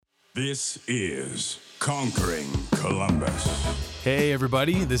This is Conquering Columbus. Hey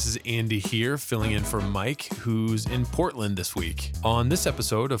everybody, this is Andy here, filling in for Mike, who's in Portland this week. On this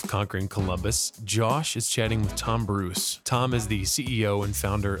episode of Conquering Columbus, Josh is chatting with Tom Bruce. Tom is the CEO and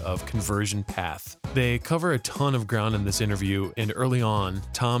founder of Conversion Path. They cover a ton of ground in this interview, and early on,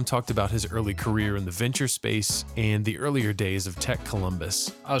 Tom talked about his early career in the venture space and the earlier days of Tech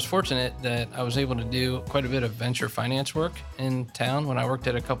Columbus. I was fortunate that I was able to do quite a bit of venture finance work in town when I worked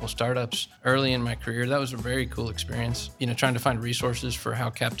at a couple startups early in my career. That was a very cool experience. Trying to find resources for how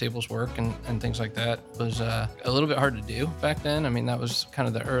cap tables work and things like that was a little bit hard to do back then. That was kind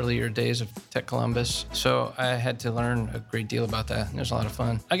of the earlier days of Tech Columbus. So I had to learn a great deal about that, and it was a lot of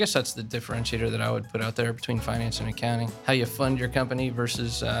fun. I guess that's the differentiator that I would put out there between finance and accounting. How you fund your company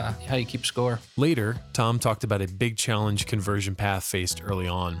versus how you keep score. Later, Tom talked about a big challenge Conversion Path faced early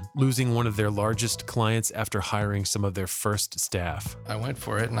on, losing one of their largest clients after hiring some of their first staff. I went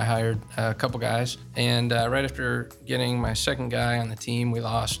for it and I hired a couple guys. And right after getting my second guy on the team, we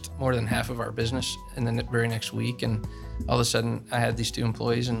lost more than half of our business in the very next week. And all of a sudden, I had these two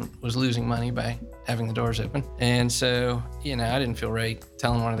employees and was losing money by having the doors open. And so, I didn't feel right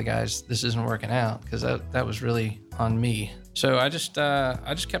telling one of the guys, this isn't working out, because that was really on me. So I just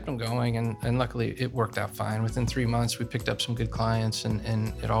kept them going, and luckily it worked out fine. Within 3 months, we picked up some good clients,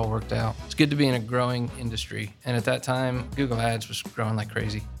 and it all worked out. It's good to be in a growing industry. And at that time, Google Ads was growing like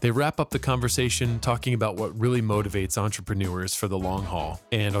crazy. They wrap up the conversation talking about what really motivates entrepreneurs for the long haul.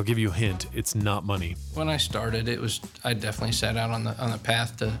 And I'll give you a hint, it's not money. When I started, I definitely set out on the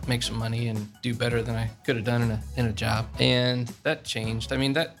path to make some money and do better than I could have done in a job. And that changed.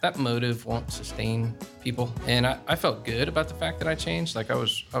 That motive won't sustain people. And I felt good about the fact that I changed. Like I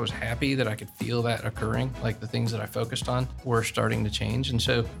was happy that I could feel that occurring. Like the things that I focused on were starting to change. And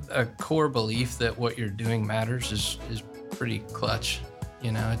so a core belief that what you're doing matters is pretty clutch.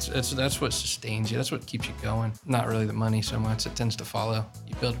 That's what sustains you. That's what keeps you going. Not really the money so much. It tends to follow.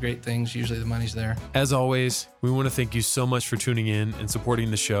 You build great things, usually the money's there. As always, we want to thank you so much for tuning in and supporting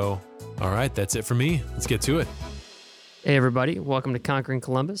the show. All right, that's it for me. Let's get to it. Hey everybody, welcome to Conquering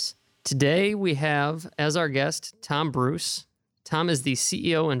Columbus. Today we have as our guest Tom Bruce. Tom is the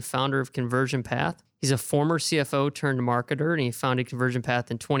CEO and founder of Conversion Path. He's a former CFO turned marketer, and he founded Conversion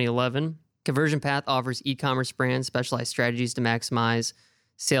Path in 2011. Conversion Path offers e-commerce brands specialized strategies to maximize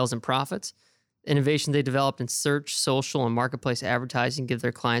sales and profits. The innovations they developed in search, social, and marketplace advertising give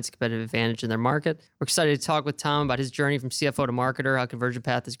their clients a competitive advantage in their market. We're excited to talk with Tom about his journey from CFO to marketer, how Conversion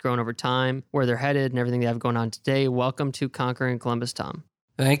Path has grown over time, where they're headed, and everything they have going on today. Welcome to Conquering Columbus, Tom.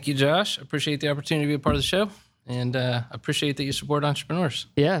 Thank you, Josh. Appreciate the opportunity to be a part of the show, and appreciate that you support entrepreneurs.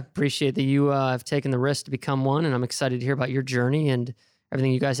 Yeah, appreciate that you have taken the risk to become one, and I'm excited to hear about your journey and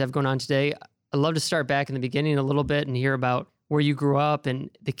everything you guys have going on today. I'd love to start back in the beginning a little bit and hear about where you grew up and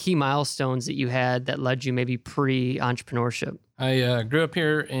the key milestones that you had that led you maybe pre-entrepreneurship. I grew up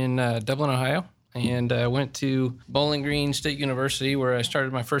here in Dublin, Ohio, and I went to Bowling Green State University, where I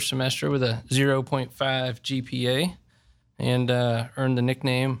started my first semester with a 0.5 GPA. And earned the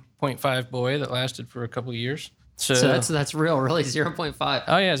nickname 0.5 boy that lasted for a couple of years. So that's real, really, 0.5.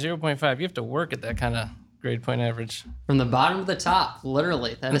 Oh yeah, 0.5. You have to work at that kind of grade point average. From the bottom to the top,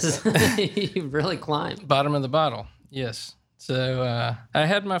 literally. That is, you really climbed. Bottom of the bottle, yes. So I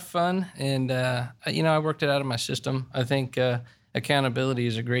had my fun, and I worked it out of my system. I think accountability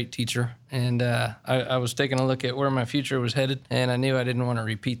is a great teacher, and I was taking a look at where my future was headed, and I knew I didn't want to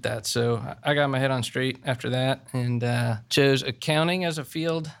repeat that. So I got my head on straight after that, and chose accounting as a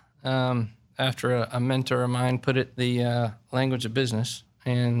field after a mentor of mine put it the language of business,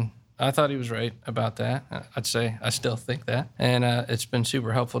 and I thought he was right about that. I'd say I still think that, and it's been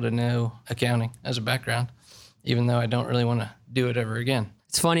super helpful to know accounting as a background, even though I don't really want to do it ever again.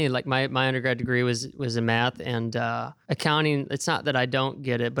 It's funny, like my undergrad degree was in math and accounting. It's not that I don't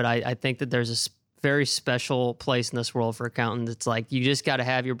get it, but I think that there's a very special place in this world for accountants. It's like you just got to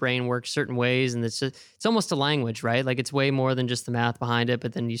have your brain work certain ways, and it's almost a language, right? Like it's way more than just the math behind it,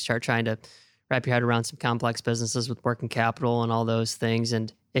 but then you start trying to wrap your head around some complex businesses with working capital and all those things.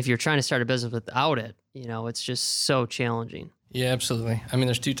 And if you're trying to start a business without it, it's just so challenging. Yeah, absolutely.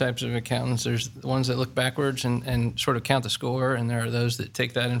 There's two types of accountants. There's the ones that look backwards and sort of count the score, and there are those that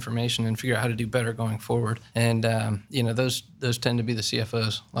take that information and figure out how to do better going forward. And, those tend to be the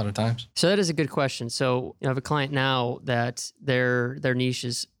CFOs a lot of times. So that is a good question. So I have a client now that their niche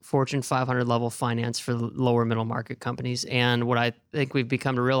is Fortune 500 level finance for lower middle market companies. And what I think we've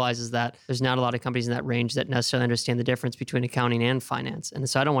become to realize is that there's not a lot of companies in that range that necessarily understand the difference between accounting and finance. And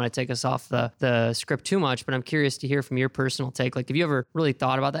so I don't want to take us off the script too much, but I'm curious to hear from your personal take. Like, have you ever really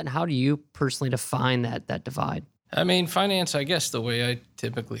thought about that? And how do you personally define that divide? I mean, finance, I guess the way I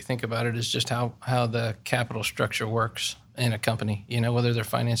typically think about it is just how the capital structure works in a company, whether they're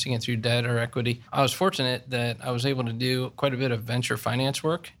financing it through debt or equity. I was fortunate that I was able to do quite a bit of venture finance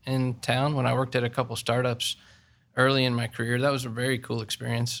work in town when I worked at a couple startups early in my career. That was a very cool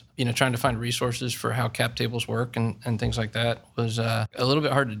experience. Trying to find resources for how cap tables work and things like that was a little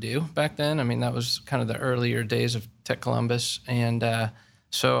bit hard to do back then. I mean, that was kind of the earlier days of Tech Columbus. And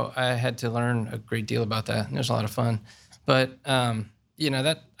so I had to learn a great deal about that. And it was a lot of fun. But,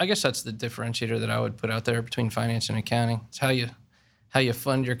 I guess that's the differentiator that I would put out there between finance and accounting. It's how you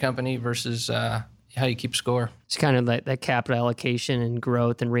fund your company versus how you keep score. It's kind of like that capital allocation and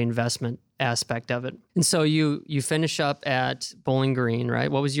growth and reinvestment aspect of it. And so you finish up at Bowling Green, right?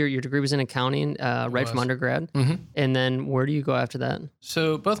 What was your degree was in accounting, right from undergrad? Mm-hmm. And then where do you go after that?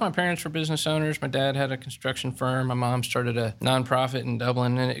 So both my parents were business owners. My dad had a construction firm. My mom started a nonprofit in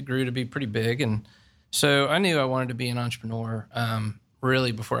Dublin, and it grew to be pretty big. And so I knew I wanted to be an entrepreneur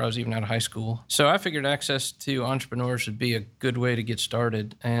really before I was even out of high school. So I figured access to entrepreneurs would be a good way to get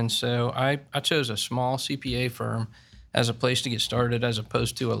started. And so I chose a small CPA firm as a place to get started as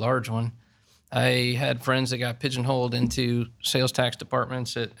opposed to a large one. I had friends that got pigeonholed into sales tax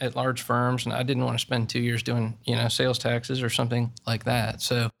departments at large firms, and I didn't want to spend 2 years doing, sales taxes or something like that.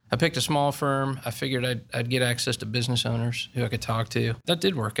 So I picked a small firm. I figured I'd get access to business owners who I could talk to. That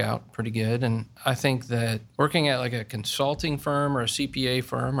did work out pretty good. And I think that working at like a consulting firm or a CPA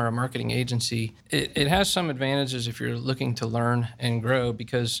firm or a marketing agency, it has some advantages if you're looking to learn and grow,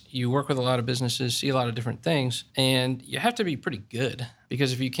 because you work with a lot of businesses, see a lot of different things, and you have to be pretty good,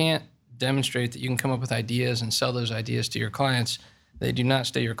 because if you can't demonstrate that you can come up with ideas and sell those ideas to your clients, they do not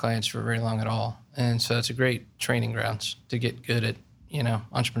stay your clients for very long at all. And so it's a great training grounds to get good at,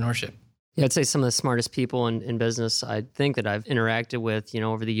 entrepreneurship. Yeah, I'd say some of the smartest people in business I think that I've interacted with,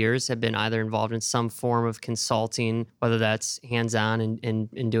 over the years have been either involved in some form of consulting, whether that's hands-on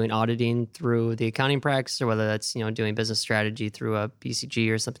and doing auditing through the accounting practice, or whether that's, doing business strategy through a BCG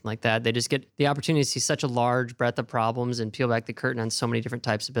or something like that. They just get the opportunity to see such a large breadth of problems and peel back the curtain on so many different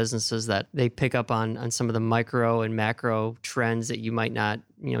types of businesses that they pick up on some of the micro and macro trends that you might not,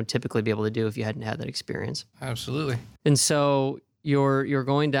 typically be able to do if you hadn't had that experience. Absolutely. And so you're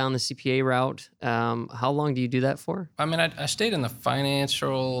going down the CPA route. How long do you do that for? I mean, I stayed in the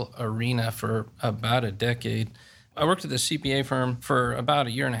financial arena for about a decade. I worked at the CPA firm for about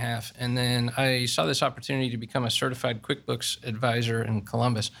a year and a half, and then I saw this opportunity to become a certified QuickBooks advisor in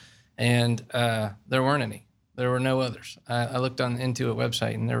Columbus, and there weren't any. There were no others. I looked on the Intuit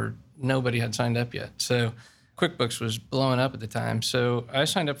website, and nobody had signed up yet. So QuickBooks was blowing up at the time. So I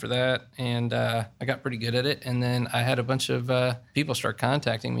signed up for that, and I got pretty good at it. And then I had a bunch of people start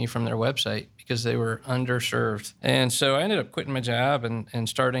contacting me from their website because they were underserved. And so I ended up quitting my job and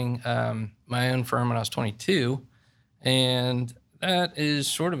starting my own firm when I was 22. And that is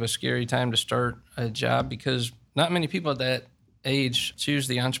sort of a scary time to start a job, because not many people at that age choose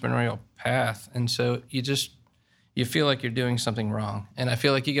the entrepreneurial path. And so you feel like you're doing something wrong. And I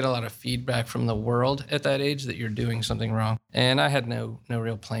feel like you get a lot of feedback from the world at that age that you're doing something wrong. And I had no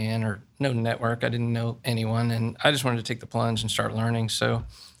real plan or no network. I didn't know anyone. And I just wanted to take the plunge and start learning. So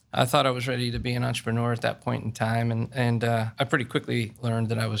I thought I was ready to be an entrepreneur at that point in time. And I pretty quickly learned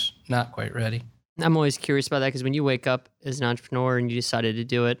that I was not quite ready. I'm always curious about that, because when you wake up as an entrepreneur and you decided to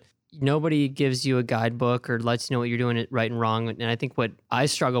do it, nobody gives you a guidebook or lets you know what you're doing it right and wrong. And I think what I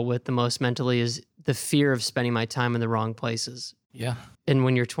struggle with the most mentally is the fear of spending my time in the wrong places. Yeah. And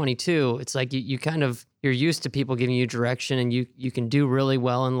when you're 22, it's like you're used to people giving you direction, and you can do really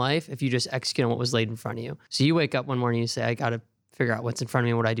well in life if you just execute on what was laid in front of you. So you wake up one morning and you say, I got to figure out what's in front of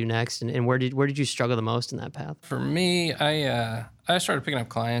me and what I do next. And where did you struggle the most in that path? For me, I started picking up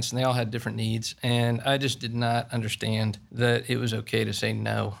clients, and they all had different needs. And I just did not understand that it was okay to say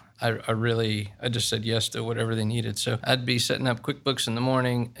no. I just said yes to whatever they needed. So I'd be setting up QuickBooks in the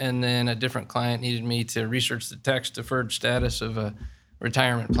morning, and then a different client needed me to research the tax deferred status of a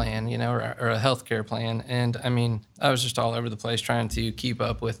retirement plan, or a healthcare plan. And I mean, I was just all over the place trying to keep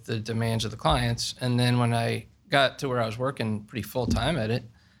up with the demands of the clients. And then when I got to where I was working pretty full time at it,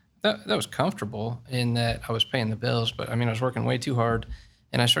 that was comfortable in that I was paying the bills. But I mean, I was working way too hard.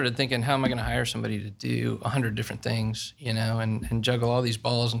 And I started thinking, how am I going to hire somebody to do 100 different things, and juggle all these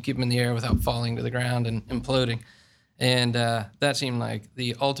balls and keep them in the air without falling to the ground and imploding. And that seemed like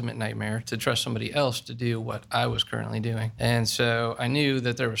the ultimate nightmare, to trust somebody else to do what I was currently doing. And so I knew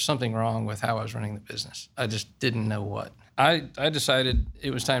that there was something wrong with how I was running the business. I just didn't know what. I decided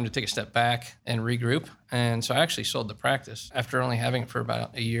it was time to take a step back and regroup. And so I actually sold the practice after only having it for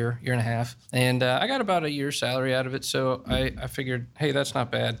about a year and a half. And I got about a year's salary out of it. So I figured, hey, that's not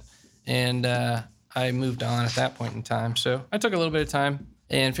bad. And I moved on at that point in time. So I took a little bit of time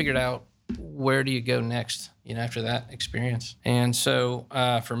and figured out where do you go next, after that experience. And so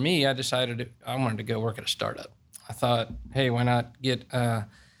for me, I decided I wanted to go work at a startup. I thought, hey, why not get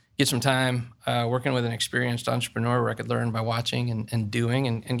some time working with an experienced entrepreneur where I could learn by watching and doing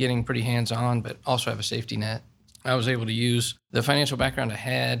and getting pretty hands-on, but also have a safety net. I was able to use the financial background I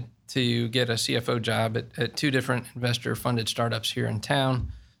had to get a CFO job at two different investor-funded startups here in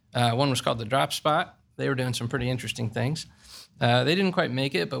town. One was called the Drop Spot. They were doing some pretty interesting things. They didn't quite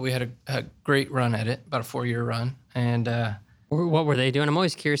make it, but we had a great run at it, about a 4-year run. And what were they doing? I'm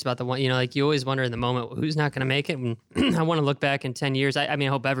always curious about the one, you always wonder in the moment, who's not going to make it? And I want to look back in 10 years. I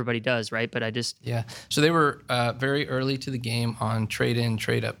hope everybody does, right? But Yeah. So they were very early to the game on trade-in,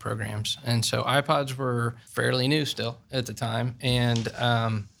 trade-up programs. And so iPods were fairly new still at the time. And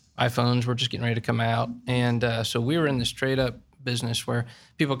iPhones were just getting ready to come out. And so we were in this trade-up business where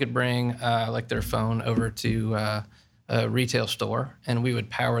people could bring their phone over to a retail store, and we would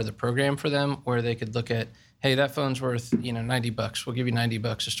power the program for them where they could look at, hey, that phone's worth, $90. We'll give you $90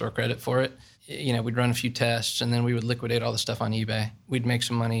 of store credit for it. We'd run a few tests, and then we would liquidate all the stuff on eBay. We'd make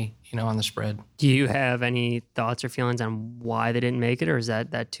some money, on the spread. Do you have any thoughts or feelings on why they didn't make it, or is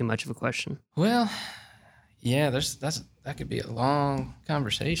that too much of a question? Well, yeah, that could be a long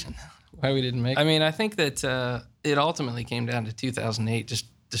conversation. Why we didn't make it. I think that it ultimately came down to 2008 just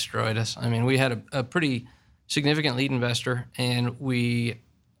destroyed us. We had a pretty significant lead investor, and we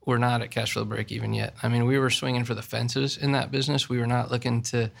were not at cash flow break even yet. We were swinging for the fences in that business. We were not looking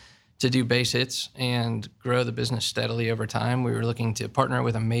to do base hits and grow the business steadily over time. We were looking to partner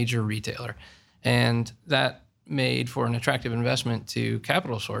with a major retailer, and that made for an attractive investment to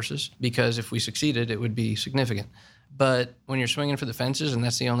capital sources because if we succeeded, it would be significant. But when you're swinging for the fences and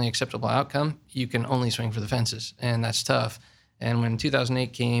that's the only acceptable outcome, you can only swing for the fences, and that's tough. And when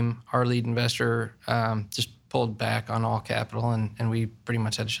 2008 came, our lead investor just pulled back on all capital, and we pretty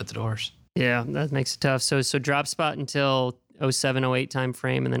much had to shut the doors. Yeah, that makes it tough. So Drop Spot until 07, 08 time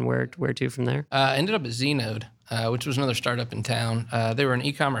frame, and then where to from there? Ended up at Znode, which was another startup in town. They were an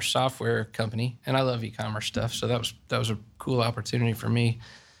e-commerce software company, and I love e-commerce stuff, so that was a cool opportunity for me.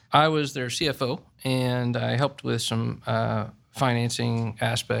 I was their CFO, and I helped with some financing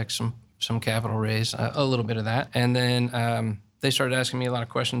aspects, some capital raise, a little bit of that. And then they started asking me a lot of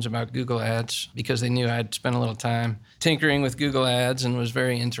questions about Google Ads because they knew I'd spent a little time tinkering with Google Ads and was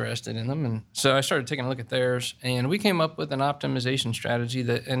very interested in them. And so I started taking a look at theirs, and we came up with an optimization strategy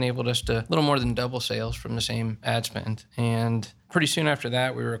that enabled us to a little more than double sales from the same ad spend. And pretty soon after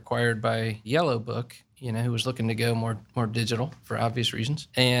that, we were acquired by Yellow Book, who was looking to go more digital for obvious reasons.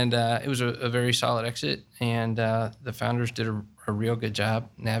 And it was a very solid exit, and the founders did a real good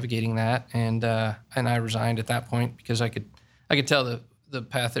job navigating that. And I resigned at that point because I could tell the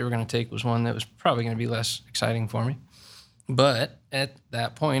path they were going to take was one that was probably going to be less exciting for me. But at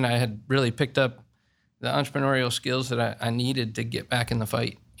that point, I had really picked up the entrepreneurial skills that I needed to get back in the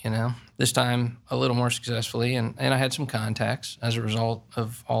fight, This time a little more successfully, and I had some contacts as a result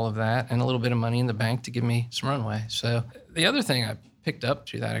of all of that and a little bit of money in the bank to give me some runway. So the other thing I picked up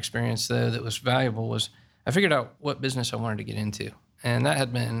through that experience, though, that was valuable was I figured out what business I wanted to get into. And that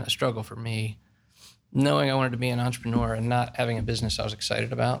had been a struggle for me, knowing I wanted to be an entrepreneur and not having a business I was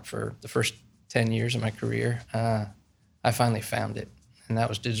excited about for the first 10 years of my career. I finally found it, and that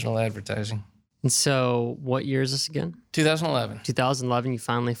was digital advertising. And so what year is this again? 2011. 2011, you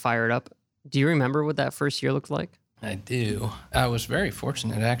finally fired up. Do you remember what that first year looked like? I do. I was very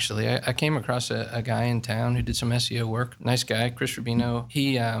fortunate, actually. I came across a guy in town who did some SEO work. Nice guy, Chris Rubino.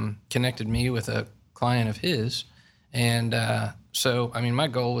 He connected me with a client of his. And so, my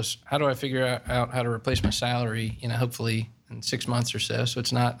goal was, how do I figure out how to replace my salary, hopefully in 6 months or so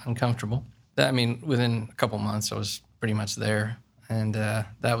it's not uncomfortable. Within a couple months, I was pretty much there. And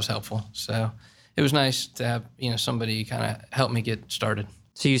that was helpful. So it was nice to have, somebody kind of help me get started.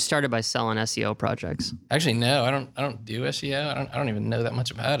 So you started by selling SEO projects? Actually, no, I don't do SEO. I don't even know that much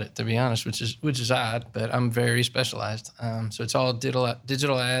about it, to be honest, which is odd, but I'm very specialized. So it's all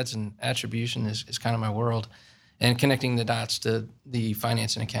digital ads, and attribution is kind of my world, and connecting the dots to the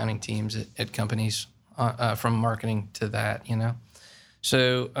finance and accounting teams at companies from marketing to that,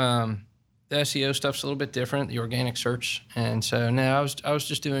 So the SEO stuff's a little bit different, the organic search. And so now I was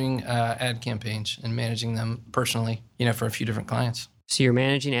just doing ad campaigns and managing them personally, for a few different clients. So you're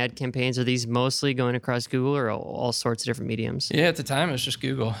managing ad campaigns. Are these mostly going across Google or all sorts of different mediums? Yeah, at the time it was just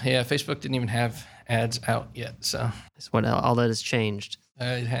Google. Yeah, Facebook didn't even have ads out yet. So that's what all that has changed.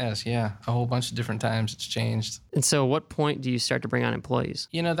 It has, yeah. A whole bunch of different times it's changed. And so what point do you start to bring on employees?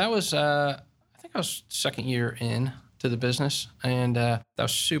 That was, I think I was second year in to the business, and that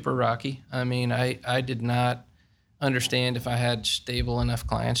was super rocky. I mean, I did not understand if I had stable enough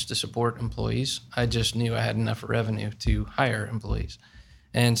clients to support employees. I just knew I had enough revenue to hire employees.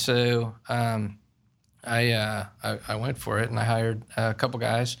 And so I went for it, and I hired a couple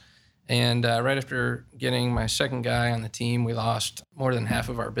guys. And right after getting my second guy on the team, we lost more than half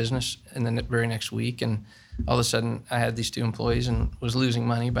of our business in the very next week. And all of a sudden, I had these 2 employees and was losing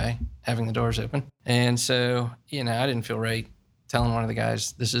money by having the doors open. And so, I didn't feel right telling one of the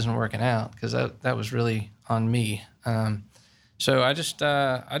guys, this isn't working out, because that was really on me. So I just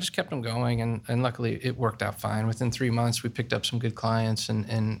kept them going, and luckily it worked out fine. Within 3 months, we picked up some good clients,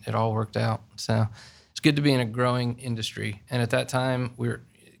 and it all worked out. So it's good to be in a growing industry. And at that time,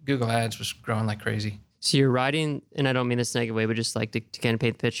 Google Ads was growing like crazy. So you're riding, and I don't mean this in a negative way, but just like to kind of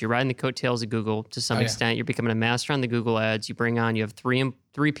paint the picture, you're riding the coattails of Google to some extent. You're becoming a master on the Google Ads. You have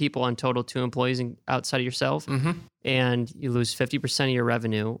three people on total, 2 employees outside of yourself, and you lose 50% of your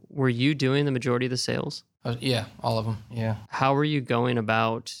revenue. Were you doing the majority of the sales? Yeah, all of them, yeah. How were you going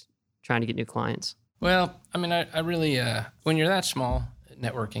about trying to get new clients? Well, I mean, I really, when you're that small,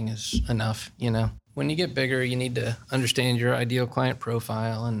 networking is enough, When you get bigger, you need to understand your ideal client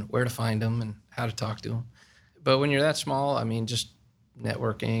profile and where to find them and how to talk to them. But when you're that small, I mean, just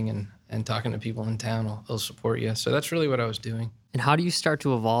networking and talking to people in town will support you. So that's really what I was doing. And how do you start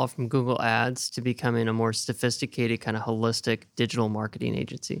to evolve from Google Ads to becoming a more sophisticated, kind of holistic digital marketing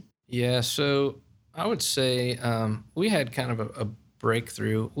agency? Yeah, so I would say we had kind of a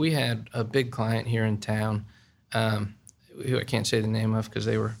breakthrough. We had a big client here in town who I can't say the name of because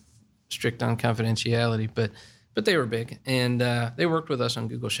they were strict on confidentiality, but they were big, and they worked with us on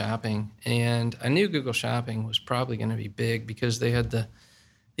Google Shopping. And I knew Google Shopping was probably going to be big because they had the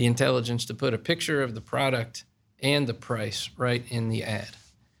intelligence to put a picture of the product and the price right in the ad.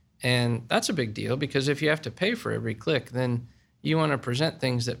 And that's a big deal because if you have to pay for every click, then you want to present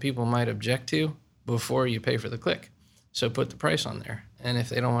things that people might object to before you pay for the click. So put the price on there. And if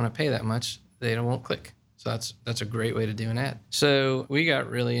they don't want to pay that much, they won't click. So that's a great way to do an ad. So we got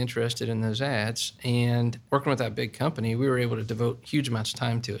really interested in those ads, and working with that big company, we were able to devote huge amounts of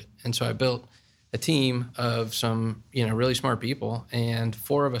time to it. And so I built a team of some, really smart people, and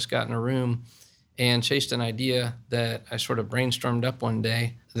 4 of us got in a room and chased an idea that I sort of brainstormed up one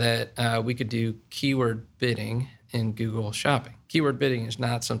day that we could do keyword bidding in Google Shopping. Keyword bidding is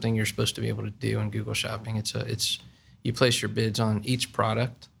not something you're supposed to be able to do in Google Shopping. It's you place your bids on each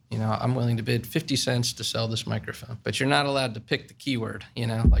product. I'm willing to bid 50 cents to sell this microphone, but you're not allowed to pick the keyword,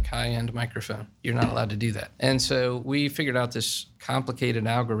 like high-end microphone. You're not allowed to do that. And so we figured out this complicated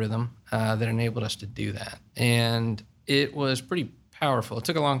algorithm that enabled us to do that. And it was pretty powerful. It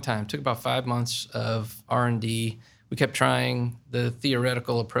took a long time. It took about 5 months of R&D. We kept trying the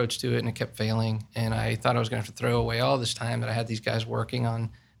theoretical approach to it, and it kept failing. And I thought I was going to have to throw away all this time that I had these guys working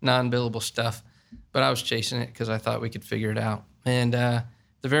on non-billable stuff. But I was chasing it because I thought we could figure it out. And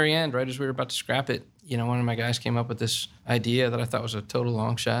the very end, right as we were about to scrap it, one of my guys came up with this idea that I thought was a total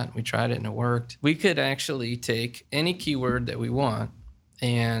long shot. We tried it and it worked. We could actually take any keyword that we want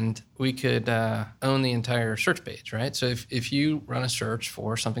and we could own the entire search page, right? So if you run a search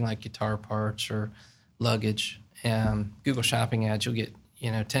for something like guitar parts or luggage, Google Shopping ads, you'll get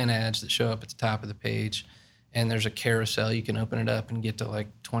 10 ads that show up at the top of the page, and there's a carousel. You can open it up and get to like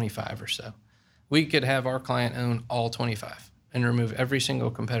 25 or so. We could have our client own all 25. And remove every single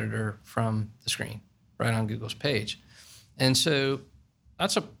competitor from the screen right on Google's page. And so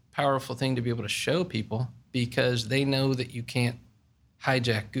that's a powerful thing to be able to show people because they know that you can't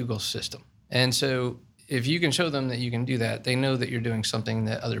hijack Google's system. And so if you can show them that you can do that, they know that you're doing something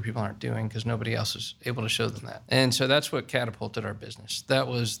that other people aren't doing because nobody else is able to show them that. And so that's what catapulted our business. That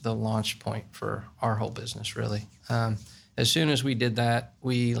was the launch point for our whole business, really. As soon as we did that,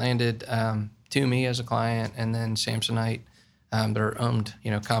 we landed Tumi as a client and then Samsonite. They're owned,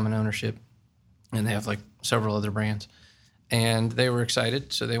 common ownership, and they have like several other brands. And they were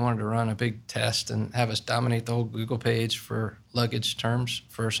excited, so they wanted to run a big test and have us dominate the whole Google page for luggage terms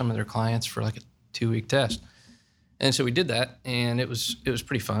for some of their clients for like a 2-week test. And so we did that, and it was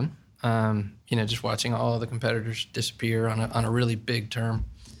pretty fun. Just watching all of the competitors disappear on a really big term.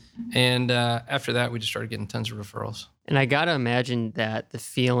 And after that, we just started getting tons of referrals. And I got to imagine that the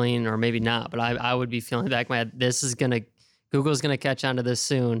feeling, or maybe not, but I would be feeling back in my head, Google's going to catch on to this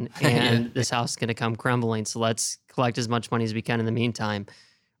soon, and this house is going to come crumbling. So let's collect as much money as we can in the meantime.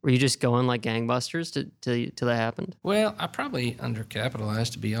 Were you just going like gangbusters till that happened? Well, I probably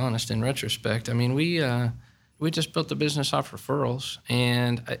undercapitalized, to be honest, in retrospect. I mean, we just built the business off referrals,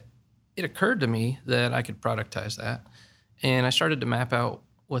 and it occurred to me that I could productize that. And I started to map out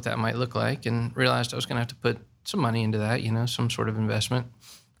what that might look like and realized I was going to have to put some money into that, some sort of investment,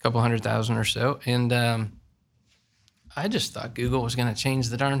 a couple $100,000 or so. And I just thought Google was going to change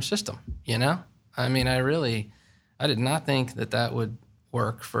the darn system, I mean, I did not think that would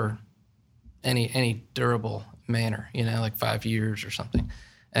work for any durable manner, like 5 years or something.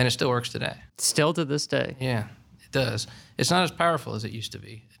 And it still works today. Still to this day. Yeah, it does. It's not as powerful as it used to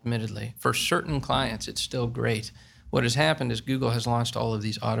be, admittedly. For certain clients, it's still great. What has happened is Google has launched all of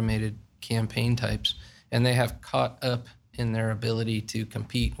these automated campaign types, and they have caught up in their ability to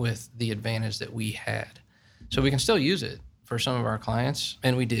compete with the advantage that we had. So we can still use it for some of our clients,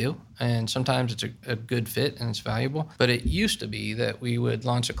 and we do. And sometimes it's a good fit and it's valuable. But it used to be that we would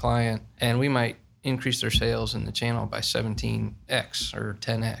launch a client and we might increase their sales in the channel by 17x or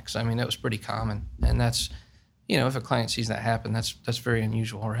 10x. I mean, that was pretty common. And that's, if a client sees that happen, that's very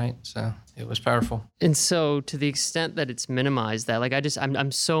unusual, right? So it was powerful. And so to the extent that it's minimized that, like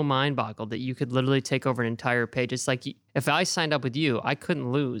I'm so mind boggled that you could literally take over an entire page. It's like if I signed up with you, I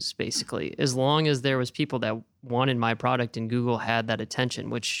couldn't lose basically, as long as there was people that wanted my product and Google had that attention,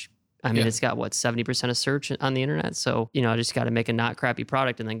 which I mean, It's got 70% of search on the internet. So, I just got to make a not crappy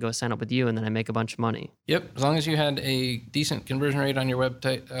product and then go sign up with you and then I make a bunch of money. Yep. As long as you had a decent conversion rate on your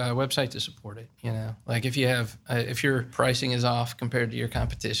website to support it, like if you have, if your pricing is off compared to your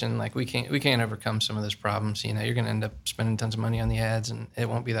competition, like we can't overcome some of those problems. You're going to end up spending tons of money on the ads and it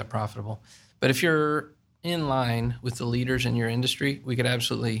won't be that profitable. But if you're in line with the leaders in your industry, we could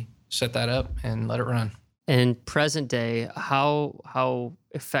absolutely set that up and let it run. And present day, how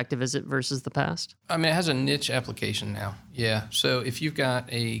effective is it versus the past? I mean, it has a niche application now. Yeah. So if you've got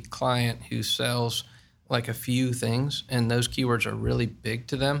a client who sells like a few things and those keywords are really big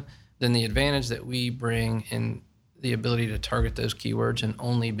to them, then the advantage that we bring in the ability to target those keywords and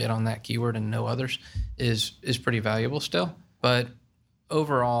only bid on that keyword and no others is pretty valuable still. But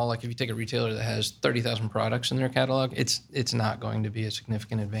overall, like if you take a retailer that has 30,000 products in their catalog, it's not going to be a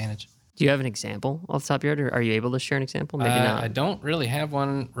significant advantage. Do you have an example off the top of your head, or are you able to share an example? Maybe not. I don't really have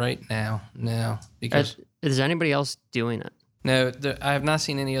one right now, no. Because is there anybody else doing it? No, I have not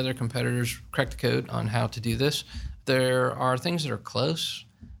seen any other competitors crack the code on how to do this. There are things that are close,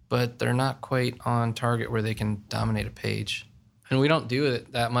 but they're not quite on target where they can dominate a page. And we don't do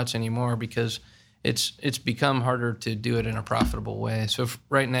it that much anymore because it's become harder to do it in a profitable way. So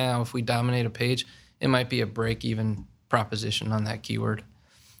right now, if we dominate a page, it might be a break-even proposition on that keyword.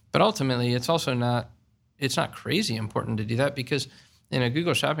 But ultimately, it's not crazy important to do that because in a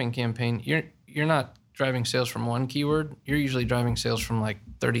Google Shopping campaign, you're not driving sales from one keyword. You're usually driving sales from like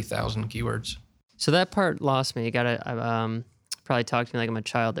 30,000 keywords. So that part lost me. You got to probably talk to me like I'm a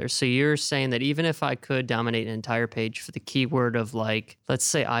child there. So you're saying that even if I could dominate an entire page for the keyword of like, let's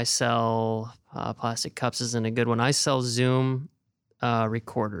say I sell plastic cups isn't a good one. I sell Zoom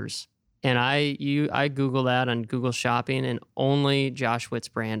recorders. And I Google that on Google Shopping, and only Josh Witt's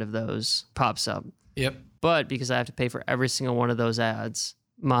brand of those pops up. Yep. But because I have to pay for every single one of those ads,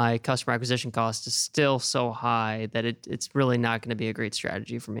 my customer acquisition cost is still so high that it's really not going to be a great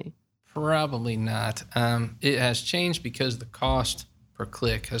strategy for me. Probably not. It has changed because the cost per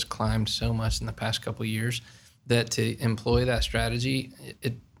click has climbed so much in the past couple of years that to employ that strategy,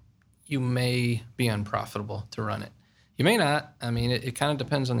 you may be unprofitable to run it. You may not. I mean, it kind of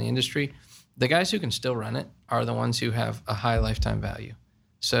depends on the industry. The guys who can still run it are the ones who have a high lifetime value.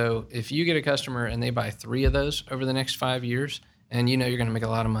 So if you get a customer and they buy 3 of those over the next 5 years, and you're going to make a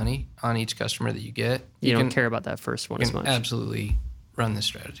lot of money on each customer that you get. You don't care about that first one as much. Absolutely run this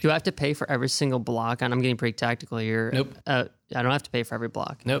strategy. Do I have to pay for every single block? And I'm getting pretty tactical here. Nope. I don't have to pay for every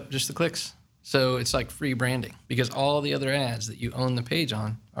block. Nope, just the clicks. So it's like free branding because all the other ads that you own the page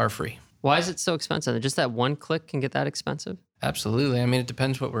on are free. Why is it so expensive? Just that one click can get that expensive? Absolutely. I mean, it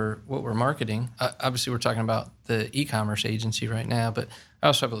depends what we're marketing. Obviously, we're talking about the e-commerce agency right now, but I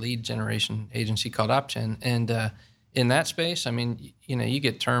also have a lead generation agency called OpGen. And in that space, I mean, you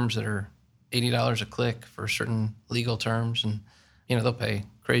get terms that are $80 a click for certain legal terms, and they'll pay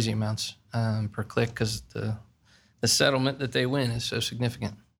crazy amounts per click because the settlement that they win is so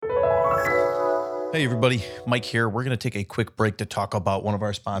significant. Hey everybody, Mike here. We're going to take a quick break to talk about one of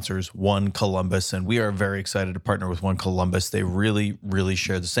our sponsors, One Columbus, and we are very excited to partner with One Columbus. They really, really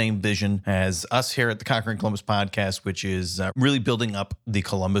share the same vision as us here at the Conquering Columbus podcast, which is really building up the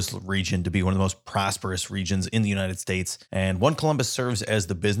Columbus region to be one of the most prosperous regions in the United States. And One Columbus serves as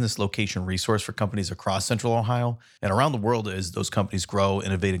the business location resource for companies across Central Ohio and around the world as those companies grow,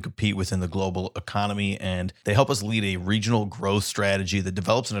 innovate, and compete within the global economy. And they help us lead a regional growth strategy that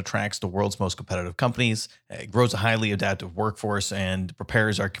develops and attracts the world's most competitive companies, grows a highly adaptive workforce, and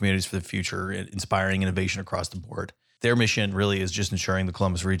prepares our communities for the future, inspiring innovation across the board. Their mission really is just ensuring the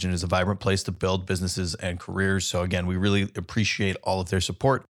Columbus region is a vibrant place to build businesses and careers. So again, we really appreciate all of their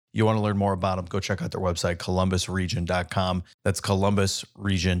support. You want to learn more about them, go check out their website, columbusregion.com. That's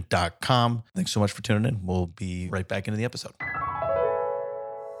columbusregion.com. Thanks so much for tuning in. We'll be right back into the episode.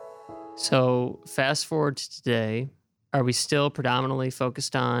 So fast forward to today, are we still predominantly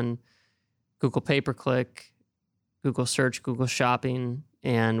focused on Google pay-per-click, Google search, Google shopping,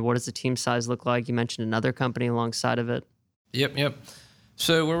 and what does the team size look like? You mentioned another company alongside of it. Yep.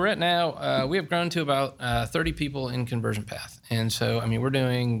 So where we're at now, we have grown to about 30 people in Conversion Path. And so, I mean, we're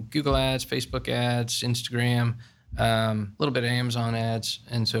doing Google ads, Facebook ads, Instagram, a little bit of Amazon ads,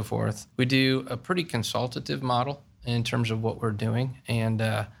 and so forth. We do a pretty consultative model in terms of what we're doing. And,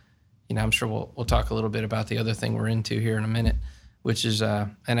 I'm sure we'll talk a little bit about the other thing we're into here in a minute, which is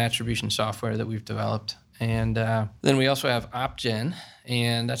an attribution software that we've developed. And then we also have OpGen,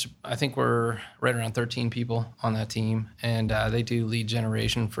 and I think we're right around 13 people on that team. And they do lead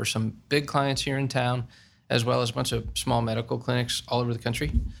generation for some big clients here in town, as well as a bunch of small medical clinics all over the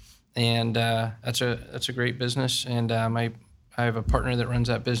country. And that's a great business. And I have a partner that runs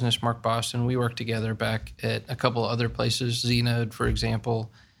that business, Mark Boston. We work together back at a couple other places, Znode, for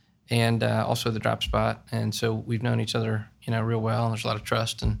example, and also the DropSpot. And so we've known each other, real well. And there's a lot of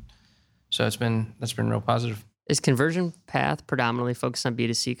trust, and so that's been real positive. Is Conversion Path predominantly focused on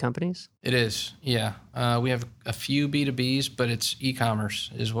B2C companies? It is, yeah. We have a few B2Bs, but it's e-commerce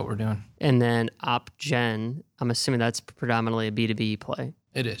is what we're doing. And then OpGen, I'm assuming that's predominantly a B2B play.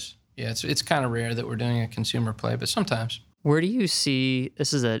 It is. Yeah, it's kind of rare that we're doing a consumer play, but sometimes. Where do you see,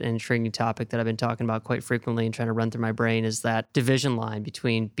 this is an intriguing topic that I've been talking about quite frequently and trying to run through my brain, is that division line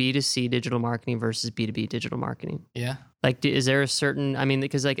between B2C digital marketing versus B2B digital marketing. Yeah. Like, is there a certain,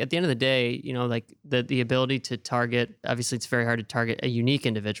 because like at the end of the day, like the ability to target, obviously it's very hard to target a unique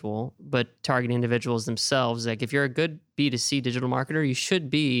individual, but targeting individuals themselves, like if you're a good B2C digital marketer, you should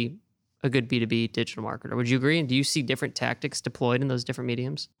be a good B2B digital marketer. Would you agree? And do you see different tactics deployed in those different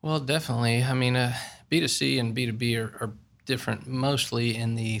mediums? Well, definitely. B2C and B2B are different mostly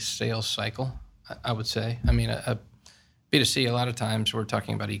in the sales cycle, I would say. A B2C, a lot of times we're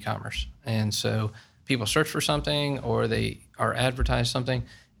talking about e-commerce. And so people search for something or they are advertised something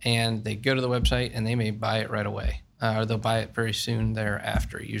and they go to the website and they may buy it right away. Or they'll buy it very soon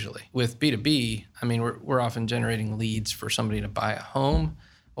thereafter, usually. With B2B, we're often generating leads for somebody to buy a home,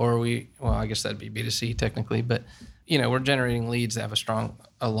 or I guess that'd be B2C technically, but we're generating leads that have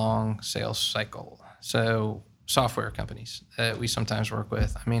a long sales cycle. So software companies that we sometimes work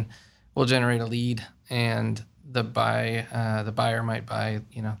with, we'll generate a lead and the buyer might buy,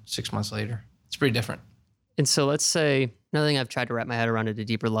 6 months later. It's pretty different. And so let's say, another thing I've tried to wrap my head around at a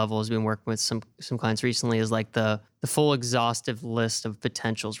deeper level has been working with some clients recently is like the full exhaustive list of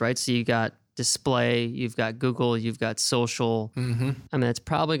potentials, right? So you got display, you've got Google, you've got social. Mm-hmm. It's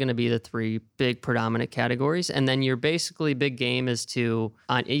probably going to be the three big predominant categories. And then your basically big game is to,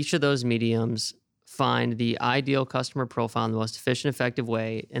 on each of those mediums, find the ideal customer profile in the most efficient, effective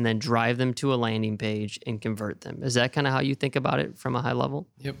way, and then drive them to a landing page and convert them. Is that kind of how you think about it from a high level?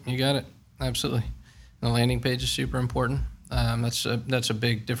 Yep, you got it. Absolutely. The landing page is super important. That's a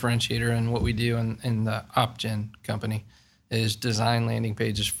big differentiator in what we do in the OpGen company is design landing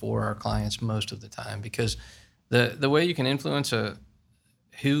pages for our clients most of the time, because the way you can influence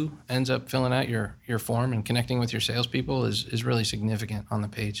who ends up filling out your form and connecting with your salespeople is really significant on the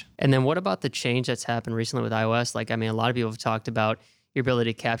page. And then what about the change that's happened recently with iOS? A lot of people have talked about your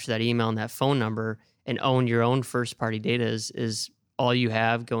ability to capture that email and that phone number and own your own first-party data is all you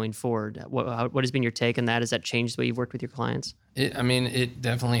have going forward. What has been your take on that? Has that changed the way you've worked with your clients? It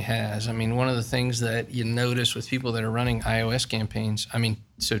definitely has. One of the things that you notice with people that are running iOS campaigns,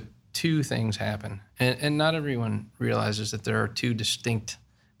 so two things happen. And not everyone realizes that there are two distinct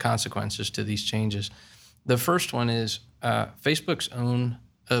consequences to these changes. The first one is Facebook's own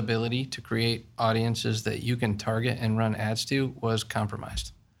ability to create audiences that you can target and run ads to was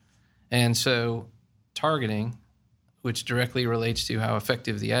compromised. And so targeting, which directly relates to how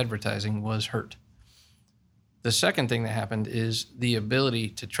effective the advertising was, hurt. The second thing that happened is the ability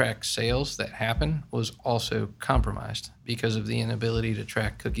to track sales that happen was also compromised because of the inability to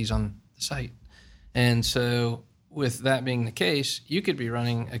track cookies on the site. And so with that being the case, you could be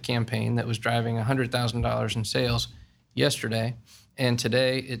running a campaign that was driving $100,000 in sales yesterday, and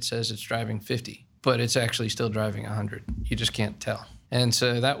today it says it's driving 50, but it's actually still driving 100. You just can't tell. And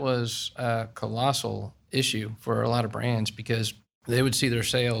so that was a colossal issue for a lot of brands because they would see their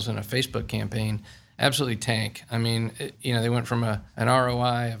sales in a Facebook campaign absolutely tank. They went from an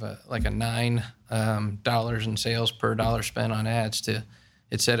ROI of $9 in sales per dollar spent on ads to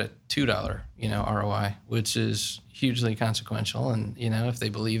It said a $2, ROI, which is hugely consequential. And, if they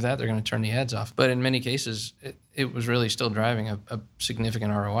believe that, they're going to turn the ads off. But in many cases, it was really still driving a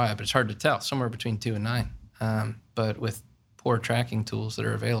significant ROI, but it's hard to tell, somewhere between 2 and 9. But with poor tracking tools that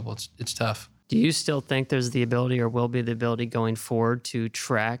are available, it's tough. Do you still think there's the ability or will be the ability going forward to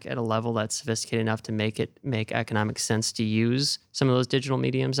track at a level that's sophisticated enough to make economic sense to use some of those digital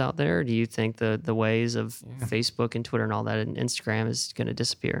mediums out there? Or do you think the ways of Facebook and Twitter and all that and Instagram is going to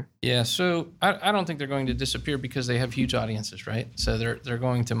disappear? Yeah, so I don't think they're going to disappear because they have huge audiences, right? So they're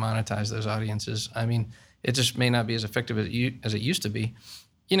going to monetize those audiences. I mean, it just may not be as effective as it used to be.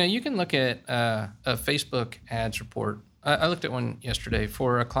 You can look at a Facebook ads report. I looked at one yesterday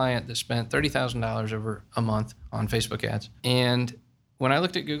for a client that spent $30,000 over a month on Facebook ads. And when I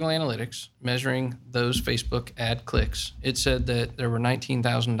looked at Google Analytics, measuring those Facebook ad clicks, it said that there were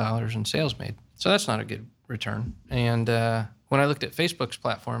 $19,000 in sales made. So that's not a good return. And when I looked at Facebook's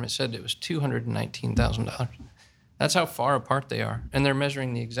platform, it said it was $219,000. That's how far apart they are. And they're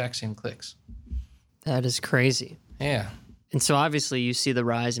measuring the exact same clicks. That is crazy. Yeah. And so obviously you see the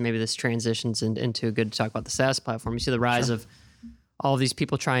rise, and maybe this transitions into a good talk about the SaaS platform. You see the rise of all these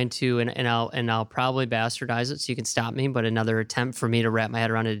people trying to, and I'll probably bastardize it so you can stop me, but another attempt for me to wrap my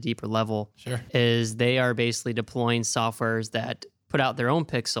head around at a deeper level is they are basically deploying softwares that put out their own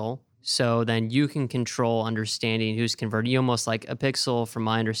pixel. So then you can control understanding who's converting. You almost like a pixel, from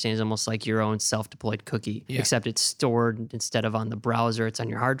my understanding, is almost like your own self-deployed cookie, except it's stored instead of on the browser. It's on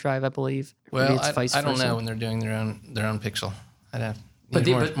your hard drive, I believe. Well, I don't know when they're doing their own pixel. I'd have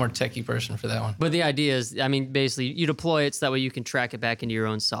more techie person for that one. But the idea is, basically you deploy it so that way you can track it back into your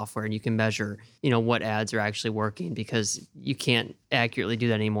own software and you can measure, what ads are actually working, because you can't accurately do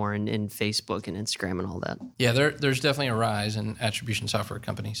that anymore in Facebook and Instagram and all that. Yeah, there's definitely a rise in attribution software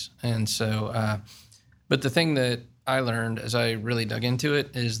companies. And so, but the thing that I learned as I really dug into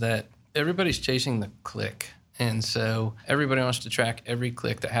it is that everybody's chasing the click. And so everybody wants to track every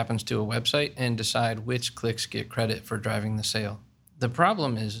click that happens to a website and decide which clicks get credit for driving the sale. The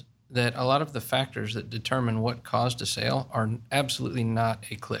problem is that a lot of the factors that determine what caused a sale are absolutely not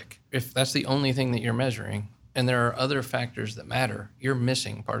a click. If that's the only thing that you're measuring, and there are other factors that matter, you're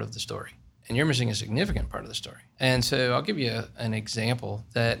missing part of the story. And you're missing a significant part of the story. And so I'll give you an example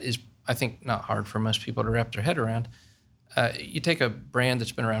that is, I think, not hard for most people to wrap their head around. You take a brand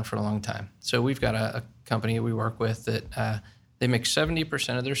that's been around for a long time. So we've got a company we work with that they make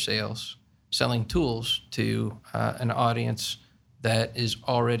 70% of their sales selling tools to an audience that is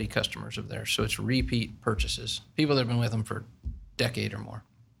already customers of theirs. So it's repeat purchases, people that have been with them for a decade or more.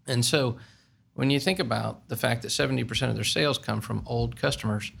 And so when you think about the fact that 70% of their sales come from old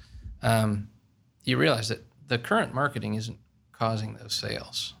customers, you realize that the current marketing isn't causing those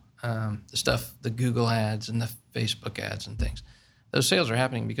sales. The Google ads and the Facebook ads and things, those sales are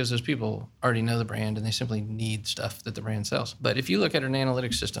happening because those people already know the brand and they simply need stuff that the brand sells. But if you look at an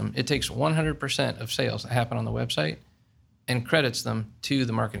analytics system, it takes 100% of sales that happen on the website and credits them to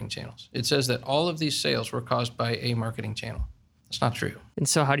the marketing channels. It says that all of these sales were caused by a marketing channel. That's not true. And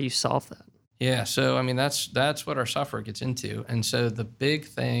so how do you solve that? Yeah, so that's what our software gets into. And so the big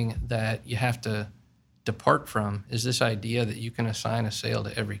thing that you have to depart from is this idea that you can assign a sale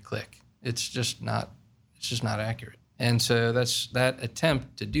to every click. It's just not accurate. And so that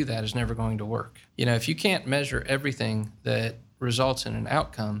attempt to do that is never going to work. If you can't measure everything that results in an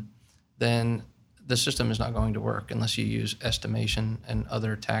outcome, then the system is not going to work unless you use estimation and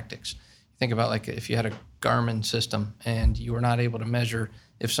other tactics. Think about like if you had a Garmin system and you were not able to measure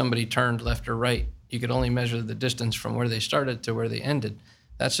if somebody turned left or right, you could only measure the distance from where they started to where they ended.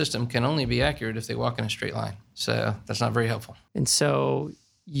 That system can only be accurate if they walk in a straight line. So that's not very helpful. And so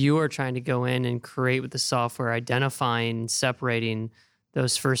you are trying to go in and create with the software, identifying, separating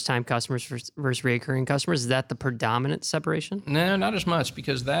those first-time customers versus recurring customers. Is that the predominant separation? No, not as much,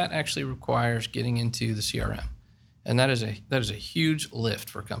 because that actually requires getting into the CRM. And that is a huge lift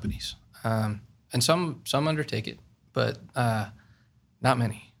for companies. And some undertake it, but not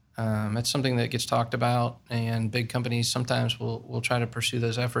many. It's something that gets talked about, and big companies sometimes will try to pursue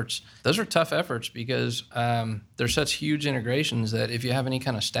those efforts. Those are tough efforts because there's such huge integrations that if you have any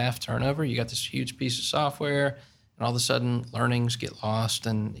kind of staff turnover, you got this huge piece of software, and all of a sudden learnings get lost,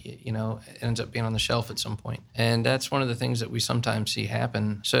 and it ends up being on the shelf at some point. And that's one of the things that we sometimes see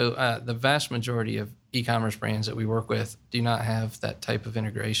happen. So the vast majority of e-commerce brands that we work with do not have that type of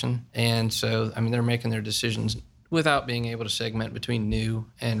integration. And so, they're making their decisions without being able to segment between new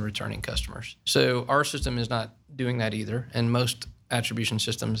and returning customers. So our system is not doing that either, and most attribution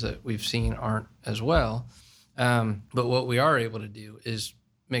systems that we've seen aren't as well. But what we are able to do is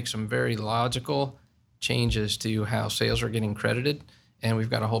make some very logical changes to how sales are getting credited And we've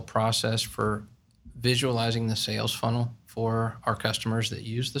got a whole process for visualizing the sales funnel for our customers that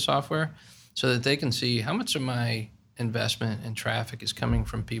use the software so that they can see how much of my investment in traffic is coming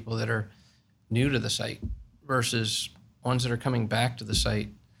from people that are new to the site versus ones that are coming back to the site,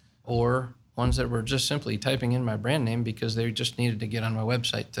 or ones that were just simply typing in my brand name because they just needed to get on my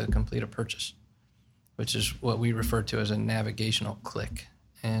website to complete a purchase, which is what we refer to as a navigational click.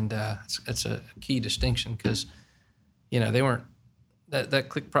 And it's a key distinction because, they weren't, that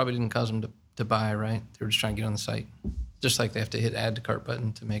click probably didn't cause them to buy, right? They were just trying to get on the site, just like they have to hit add to cart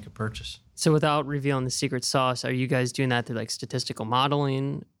button to make a purchase. So without revealing the secret sauce, are you guys doing that through like statistical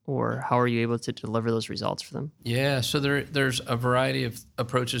modeling, or how are you able to deliver those results for them? Yeah, so there's a variety of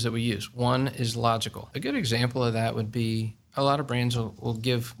approaches that we use. One is logical. A good example of that would be a lot of brands will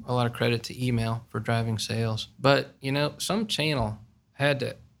give a lot of credit to email for driving sales. But, some channel had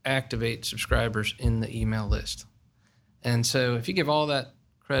to activate subscribers in the email list. And so if you give all that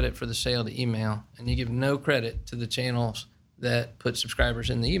credit for the sale to email and you give no credit to the channels that put subscribers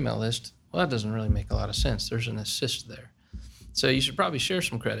in the email list, well, that doesn't really make a lot of sense. There's an assist there. So you should probably share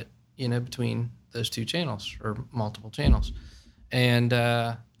some credit, between those two channels or multiple channels. And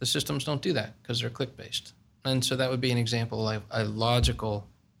the systems don't do that because they're click-based. And so that would be an example of a logical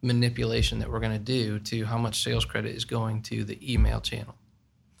manipulation that we're going to do to how much sales credit is going to the email channel.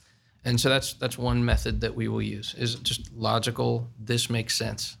 And so that's one method that we will use, is just logical, this makes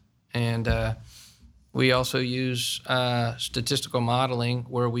sense. And we also use statistical modeling,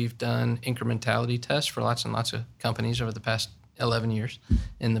 where we've done incrementality tests for lots and lots of companies over the past 11 years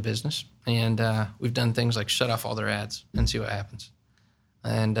in the business. And we've done things like shut off all their ads and see what happens,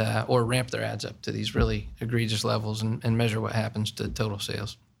 and or ramp their ads up to these really egregious levels and measure what happens to total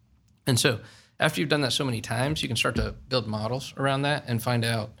sales. And so after you've done that so many times, you can start to build models around that and find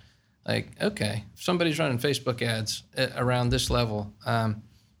out, like, okay, if somebody's running Facebook ads around this level,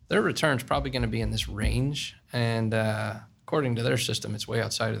 their return's probably going to be in this range. And according to their system, it's way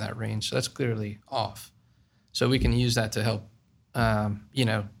outside of that range. So that's clearly off. So we can use that to help,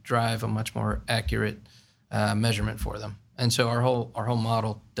 drive a much more accurate measurement for them. And so our whole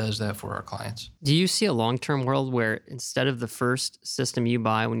model does that for our clients. Do you see a long-term world where instead of the first system you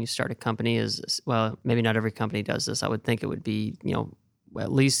buy when you start a company is, well, maybe not every company does this. I would think it would be, at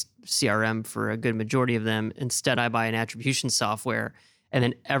least CRM for a good majority of them. Instead, I buy an attribution software, and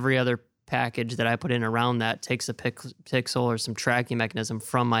then every other package that I put in around that takes a pixel or some tracking mechanism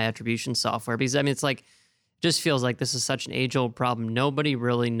from my attribution software. Because it's like, just feels like this is such an age-old problem. Nobody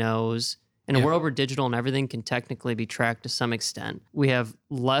really knows. In a world where digital and everything can technically be tracked to some extent, we have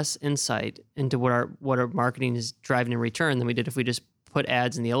less insight into what our marketing is driving in return than we did if we just put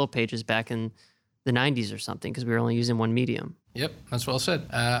ads in the yellow pages back in the 90s or something, because we were only using one medium. Yep, that's well said.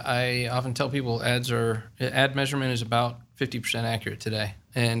 I often tell people ad measurement is about 50% accurate today,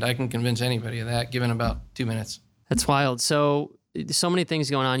 and I can convince anybody of that given about 2 minutes. That's wild. So many things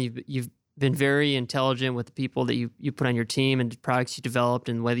going on. You've been very intelligent with the people that you put on your team and the products you developed,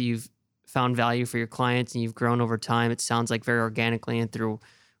 and whether you've found value for your clients, and you've grown over time. It sounds like very organically and through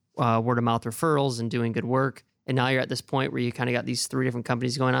word of mouth referrals and doing good work. And now you're at this point where you kind of got these 3 different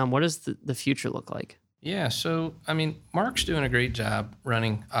companies going on. What does the future look like? Yeah, so, Mark's doing a great job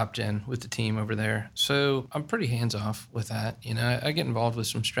running OpGen with the team over there. So I'm pretty hands-off with that. I get involved with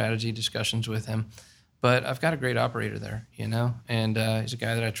some strategy discussions with him, but I've got a great operator there, and he's a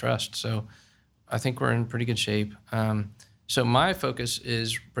guy that I trust. So I think we're in pretty good shape. So my focus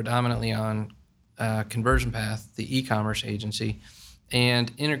is predominantly on Conversion Path, the e-commerce agency,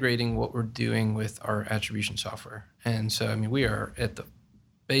 and integrating what we're doing with our attribution software. And so, we are at the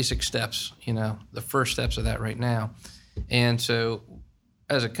basic steps, the first steps of that right now. And so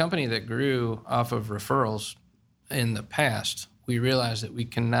as a company that grew off of referrals in the past, we realized that we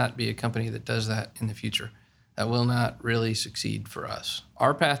cannot be a company that does that in the future. That will not really succeed for us.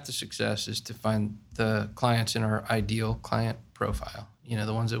 Our path to success is to find the clients in our ideal client profile,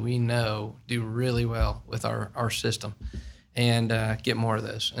 the ones that we know do really well with our system, and get more of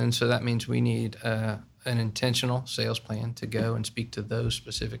those. And so that means we need an intentional sales plan to go and speak to those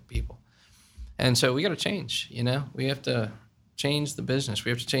specific people. And so we got to change, we have to change the business. We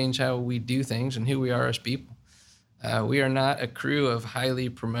have to change how we do things and who we are as people. We are not a crew of highly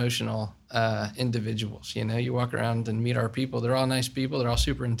promotional individuals. You walk around and meet our people. They're all nice people. They're all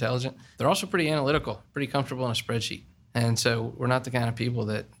super intelligent. They're also pretty analytical, pretty comfortable in a spreadsheet. And so we're not the kind of people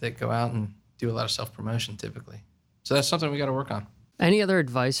that go out and do a lot of self-promotion typically. So that's something we got to work on. Any other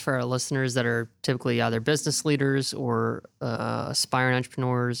advice for our listeners that are typically either business leaders or aspiring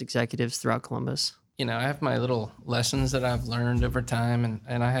entrepreneurs, executives throughout Columbus? I have my little lessons that I've learned over time,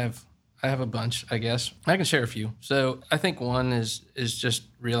 and I have I have a bunch, I guess. I can share a few. So I think one is just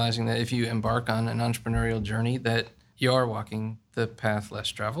realizing that if you embark on an entrepreneurial journey, that you are walking the path less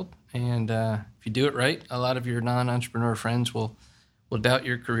traveled. And if you do it right, a lot of your non-entrepreneur friends will doubt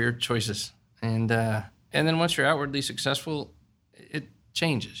your career choices. And then once you're outwardly successful, it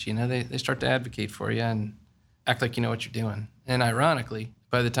changes. They start to advocate for you and act like you know what you're doing. And ironically,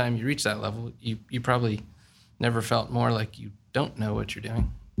 by the time you reach that level, you probably never felt more like you don't know what you're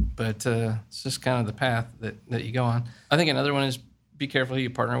doing. But it's just kind of the path that you go on. I think another one is be careful who you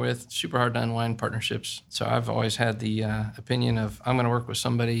partner with. It's super hard to unwind partnerships. So I've always had the opinion of I'm going to work with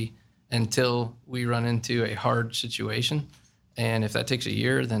somebody until we run into a hard situation. And if that takes a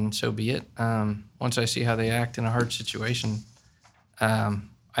year, then so be it. Once I see how they act in a hard situation,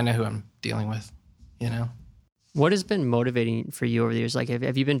 I know who I'm dealing with, What has been motivating for you over the years? Like,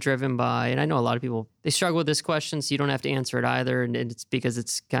 have you been driven by, and I know a lot of people, they struggle with this question, so you don't have to answer it either. And it's because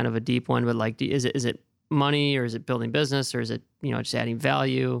it's kind of a deep one, but like, is it money, or is it building business, or is it, just adding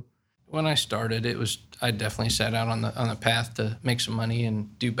value? When I started, I definitely set out on the path to make some money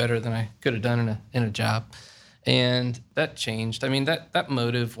and do better than I could have done in a job. And that changed. I mean, that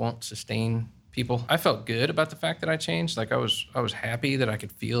motive won't sustain people. I felt good about the fact that I changed. Like I was happy that I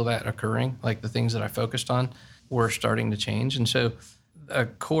could feel that occurring. Like the things that I focused on were starting to change. And so a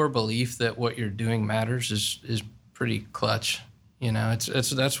core belief that what you're doing matters is pretty clutch.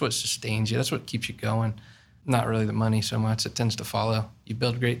 That's what sustains you. That's what keeps you going. Not really the money so much. It tends to follow. You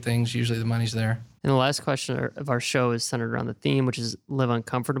build great things, usually the money's there. And the last question of our show is centered around the theme, which is live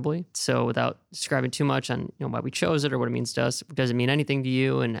uncomfortably. So without describing too much on why we chose it or what it means to us, does it mean anything to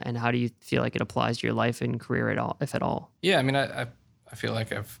you? And how do you feel like it applies to your life and career at all, if at all? Yeah, I mean, I feel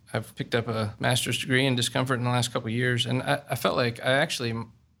like I've picked up a master's degree in discomfort in the last couple of years. And I felt like a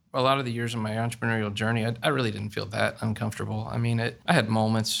lot of the years of my entrepreneurial journey, I really didn't feel that uncomfortable. I mean, I had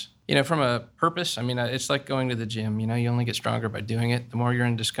moments. From a purpose, I mean, it's like going to the gym. You only get stronger by doing it. The more you're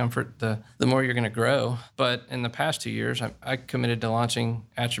in discomfort, the more you're going to grow. But in the past 2 years, I committed to launching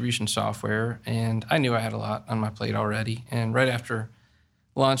attribution software, and I knew I had a lot on my plate already. And right after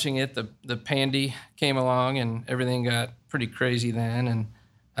launching it, the pandy came along, and everything got pretty crazy then.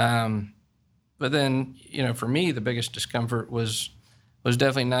 And but then, for me, the biggest discomfort was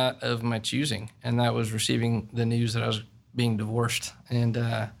definitely not of my choosing, and that was receiving the news that I was being divorced. And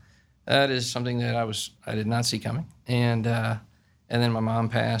that is something that I did not see coming. And then my mom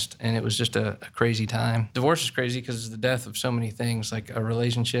passed, and it was just a crazy time. Divorce is crazy because it's the death of so many things, like a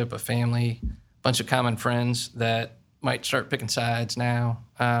relationship, a family, a bunch of common friends that might start picking sides now,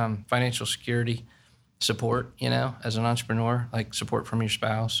 financial security, support, as an entrepreneur, like support from your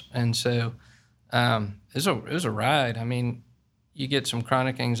spouse. And so it was a ride. I mean, you get some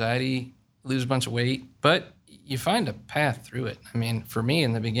chronic anxiety, lose a bunch of weight, but you find a path through it. I mean, for me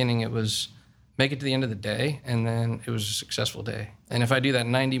in the beginning, it was make it to the end of the day, and then it was a successful day. And if I do that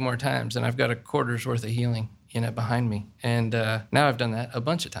 90 more times, then I've got a quarter's worth of healing, behind me. And now I've done that a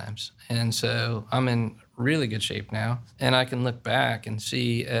bunch of times. And so I'm in really good shape now. And I can look back and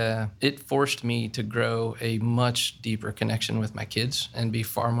see it forced me to grow a much deeper connection with my kids and be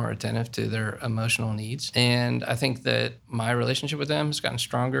far more attentive to their emotional needs. And I think that my relationship with them has gotten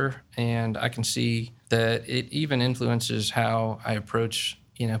stronger, and I can see that it even influences how I approach,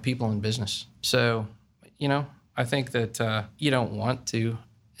 people in business. So, I think that you don't want to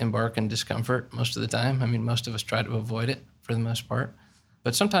embark in discomfort most of the time. I mean, most of us try to avoid it for the most part,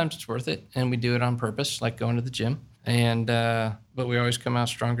 but sometimes it's worth it, and we do it on purpose, like going to the gym. And but we always come out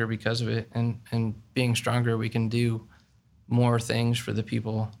stronger because of it, and being stronger, we can do more things for the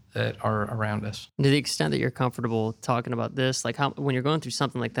people that are around us. To the extent that you're comfortable talking about this, like when you're going through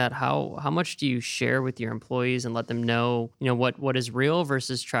something like that, how much do you share with your employees and let them know, what is real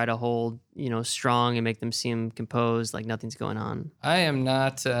versus try to hold, strong and make them seem composed, like nothing's going on? I am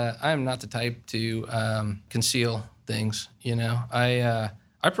not the type to conceal things. I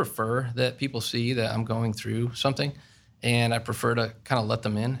prefer that people see that I'm going through something, and I prefer to kind of let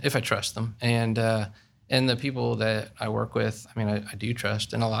them in if I trust them. And the people that I work with, I mean, I do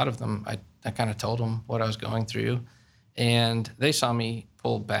trust. And a lot of them, I kind of told them what I was going through. And they saw me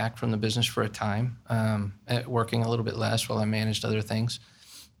pull back from the business for a time, working a little bit less while I managed other things.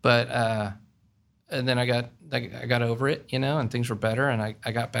 But and then I got over it, and things were better. And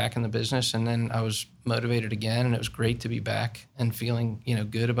I got back in the business, and then I was motivated again. And it was great to be back and feeling,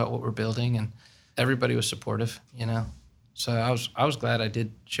 good about what we're building. And everybody was supportive, So I was glad I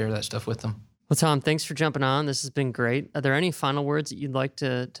did share that stuff with them. Well, Tom, thanks for jumping on. This has been great. Are there any final words that you'd like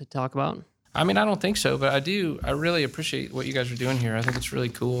to talk about? I mean, I don't think so, but I really appreciate what you guys are doing here. I think it's really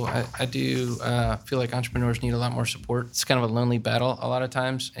cool. I do feel like entrepreneurs need a lot more support. It's kind of a lonely battle a lot of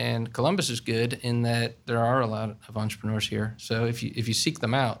times, and Columbus is good in that there are a lot of entrepreneurs here. So if you seek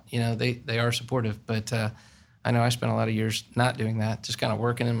them out, they are supportive. But I know I spent a lot of years not doing that, just kind of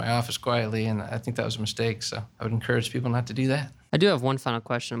working in my office quietly, and I think that was a mistake. So I would encourage people not to do that. I do have one final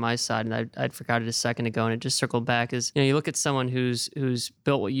question on my side, and I'd forgot it a second ago, and it just circled back. Is you look at someone who's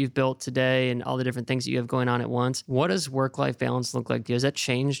built what you've built today, and all the different things that you have going on at once. What does work-life balance look like to you? Has that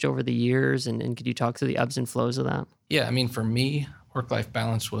changed over the years, and could you talk to the ebbs and flows of that? Yeah, I mean, for me, work-life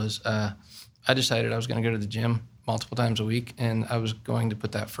balance was I decided I was going to go to the gym multiple times a week, and I was going to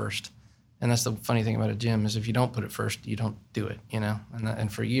put that first. And that's the funny thing about a gym is if you don't put it first, you don't do it.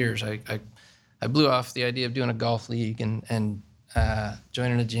 And for years, I blew off the idea of doing a golf league and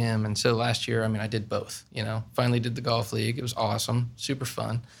joining a gym. And so last year, I did both, finally did the golf league. It was awesome, super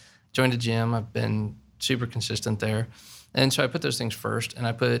fun. Joined a gym. I've been super consistent there. And so I put those things first, and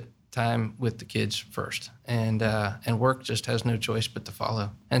I put time with the kids first. And work just has no choice but to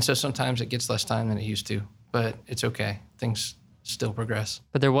follow. And so sometimes it gets less time than it used to, but it's okay. Things still progress.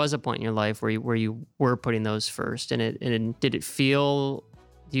 But there was a point in your life where you were putting those first, and did it feel?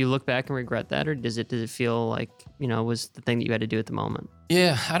 Do you look back and regret that, or does it feel like was the thing that you had to do at the moment?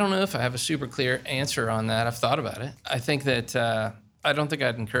 Yeah, I don't know if I have a super clear answer on that. I've thought about it. I think that I don't think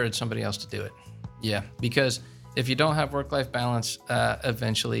I'd encourage somebody else to do it. Yeah, because if you don't have work-life balance,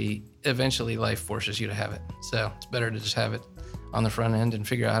 eventually life forces you to have it. So it's better to just have it on the front end and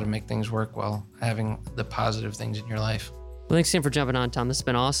figure out how to make things work while having the positive things in your life. Well, thanks again for jumping on, Tom. This has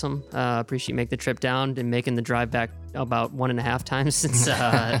been awesome. Appreciate you making the trip down and making the drive back about 1.5 times since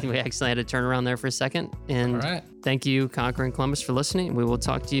we actually had to turn around there for a second. And all right. Thank you, Conquering Columbus, for listening. We will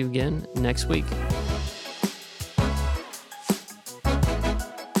talk to you again next week.